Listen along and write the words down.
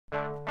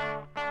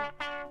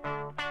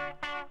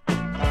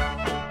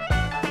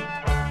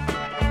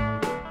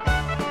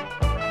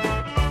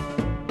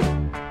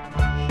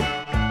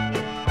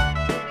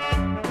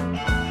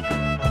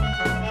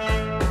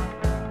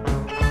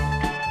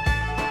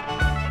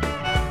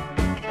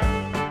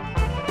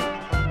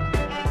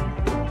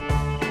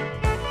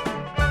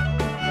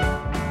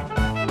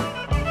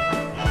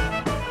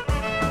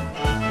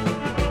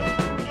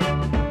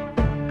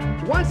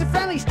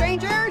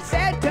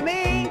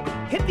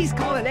Hippies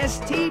call it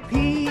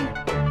STP.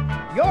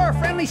 You're a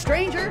friendly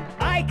stranger,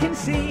 I can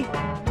see.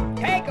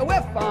 Take a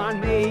whiff on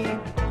me.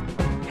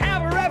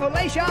 Have a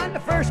revelation, the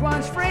first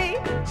one's free.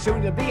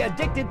 Soon you'll be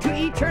addicted to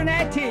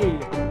eternity.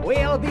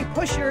 We'll be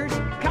pushers,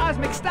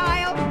 cosmic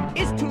style.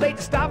 It's too late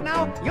to stop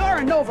now.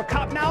 You're a Nova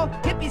cop now.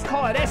 Hippies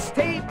call it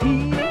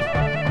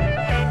STP.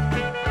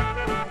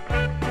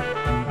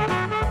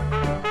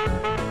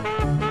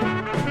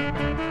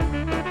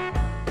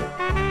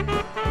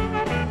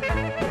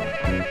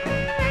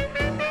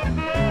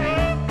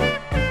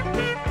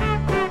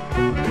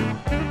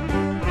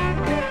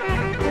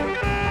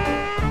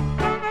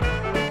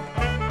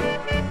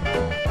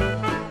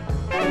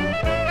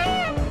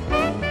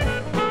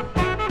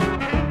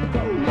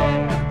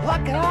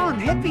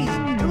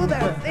 Hippies do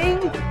their thing.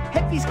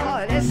 Hippies call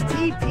it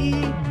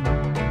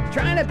STP.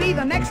 Trying to be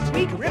the next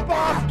week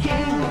rip-off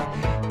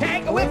king.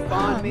 Take a whiff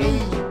on me.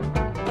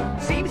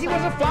 Seems he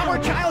was a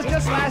flower child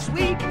just last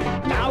week.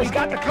 Now he's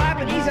got the clap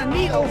and he's a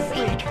needle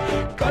freak.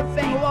 Good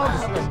thing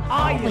love's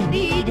all you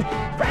need.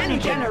 Brand new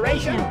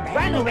generation,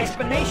 brand new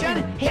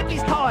explanation.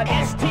 Hippies call it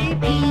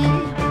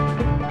STP.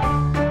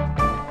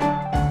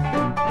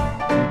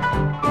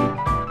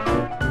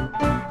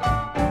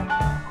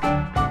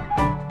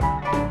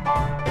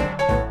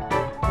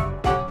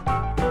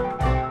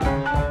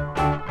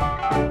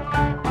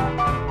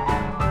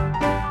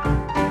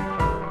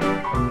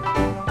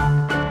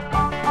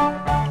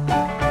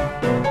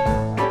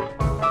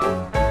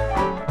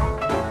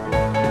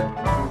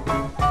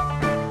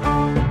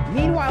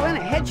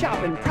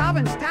 Shop in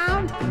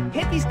Provincetown,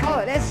 hippies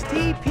call it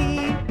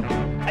STP.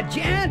 A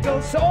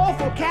gentle,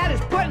 soulful cat is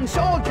putting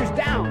soldiers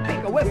down.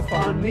 Take a whiff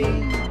on me.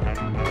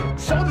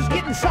 Soldiers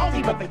getting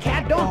salty, but the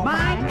cat don't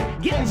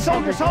mind. Getting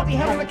soldier salty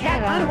helps the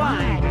cat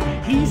unwind.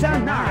 He's a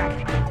narc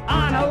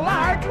on a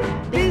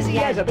lark, busy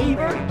as a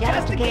beaver,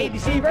 just a gay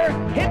deceiver.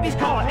 Hippies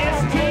call it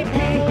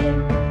STP.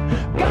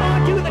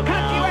 Going to the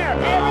country where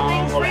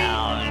everything's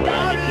free.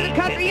 Going to the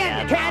country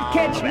and you can't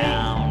catch me.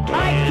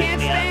 I can't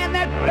stand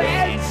that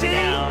bad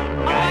city.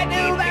 All I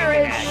do there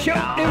is shoot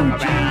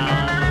do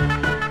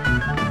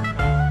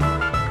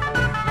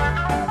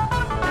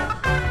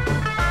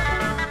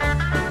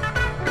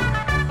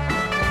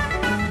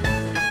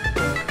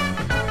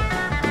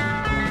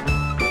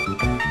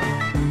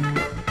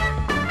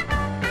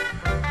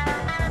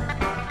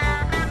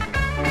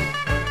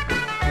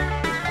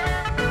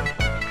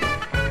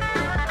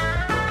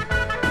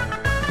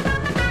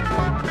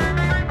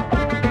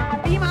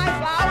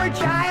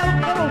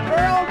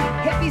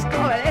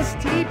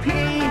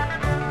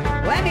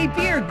Let me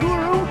be your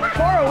guru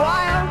for a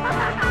while.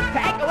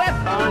 Take a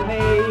whiff on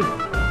me.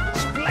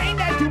 Explain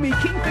that to me,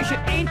 Kingfish, it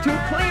ain't too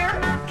clear.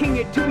 King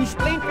it to me,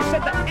 Splainfish,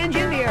 said the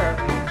engineer.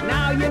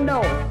 Now you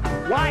know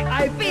why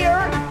I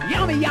fear.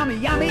 Yummy, yummy,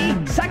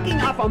 yummy,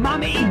 sucking off a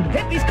mummy.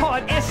 Hippies call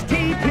it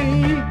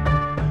STP.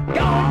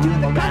 Going to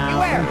the country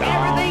where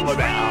everything's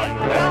free.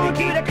 Going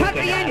to the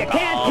country and you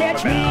can't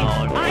catch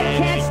me.